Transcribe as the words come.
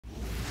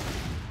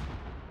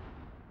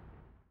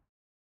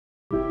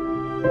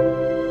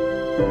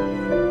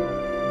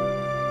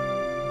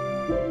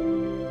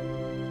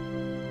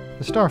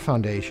The Starr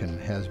Foundation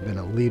has been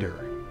a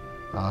leader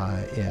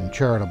in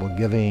charitable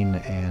giving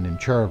and in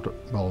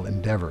charitable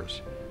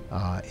endeavors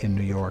in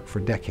New York for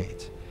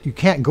decades. You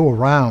can't go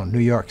around New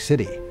York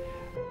City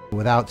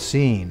without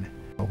seeing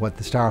what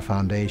the Starr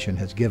Foundation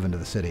has given to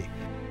the city.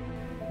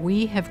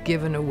 We have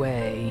given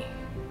away,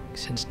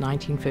 since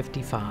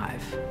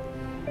 1955,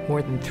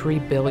 more than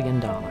 $3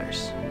 billion,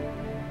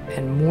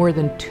 and more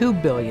than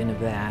 $2 billion of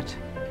that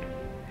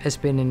has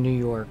been in New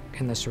York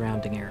and the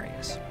surrounding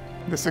areas.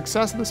 The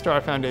success of the Starr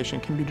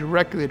Foundation can be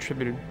directly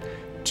attributed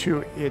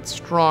to its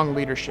strong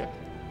leadership,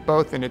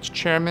 both in its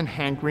chairman,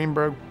 Hank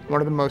Greenberg,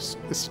 one of the most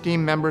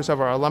esteemed members of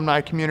our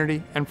alumni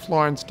community, and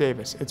Florence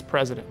Davis, its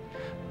president.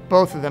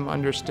 Both of them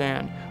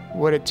understand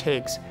what it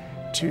takes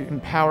to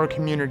empower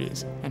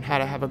communities and how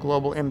to have a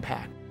global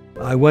impact.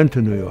 I went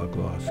to New York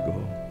Law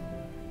School,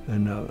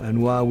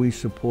 and while we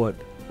support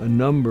a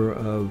number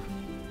of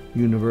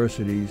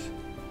universities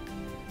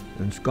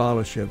and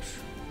scholarships,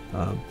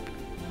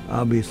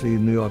 obviously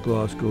New York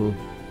Law School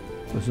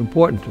was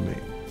important to me.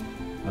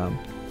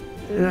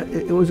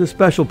 It was a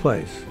special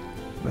place,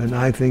 and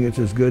I think it's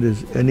as good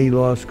as any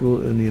law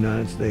school in the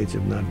United States,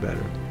 if not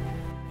better.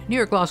 New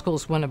York Law School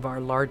is one of our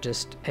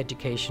largest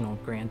educational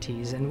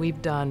grantees, and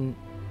we've done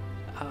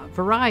a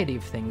variety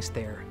of things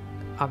there.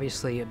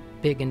 Obviously, a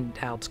big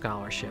endowed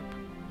scholarship,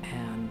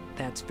 and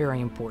that's very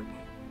important.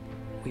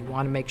 We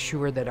want to make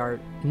sure that our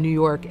New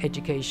York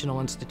educational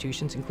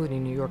institutions,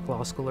 including New York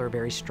Law School, are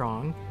very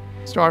strong.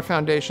 Starr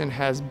Foundation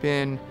has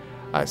been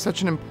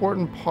such an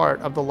important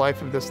part of the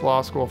life of this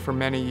law school for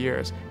many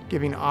years,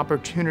 giving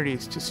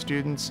opportunities to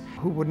students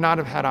who would not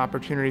have had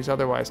opportunities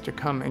otherwise to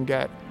come and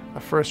get a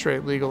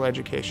first-rate legal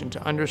education,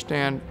 to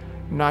understand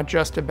not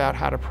just about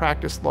how to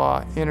practice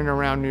law in and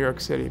around New York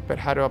City, but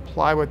how to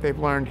apply what they've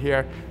learned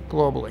here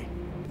globally.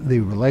 The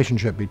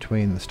relationship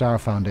between the Starr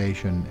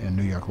Foundation and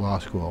New York Law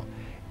School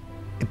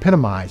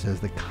epitomizes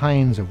the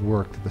kinds of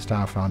work that the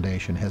Starr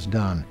Foundation has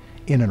done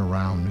in and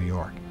around New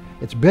York.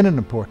 It's been an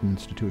important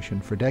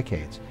institution for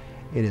decades.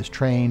 It has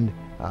trained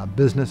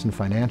business and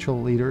financial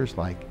leaders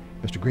like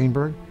Mr.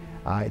 Greenberg.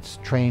 It's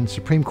trained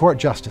Supreme Court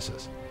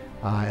justices,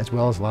 as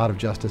well as a lot of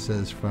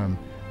justices from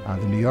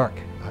the New York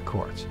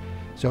courts.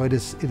 So it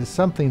is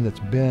something that's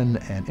been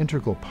an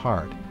integral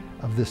part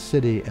of this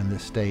city and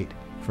this state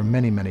for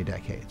many, many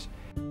decades.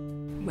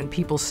 When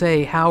people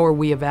say, how are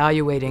we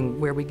evaluating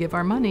where we give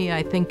our money,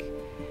 I think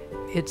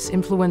it's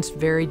influenced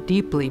very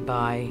deeply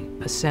by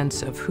a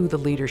sense of who the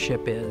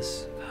leadership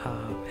is.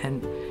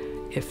 And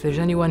if there's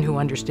anyone who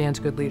understands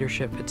good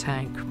leadership, it's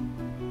Hank.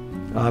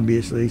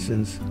 Obviously,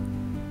 since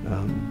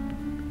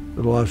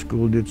the law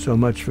school did so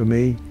much for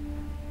me,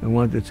 I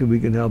wanted to, we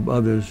can help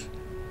others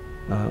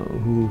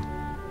who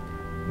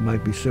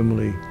might be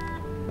similarly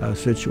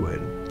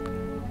situated.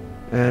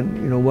 And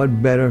you know,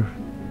 what better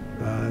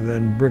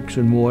than bricks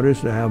and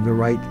mortars to have the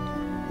right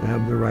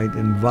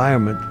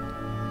environment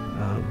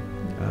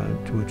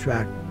to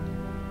attract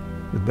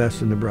the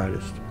best and the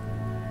brightest.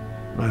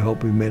 I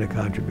hope we've made a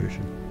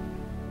contribution.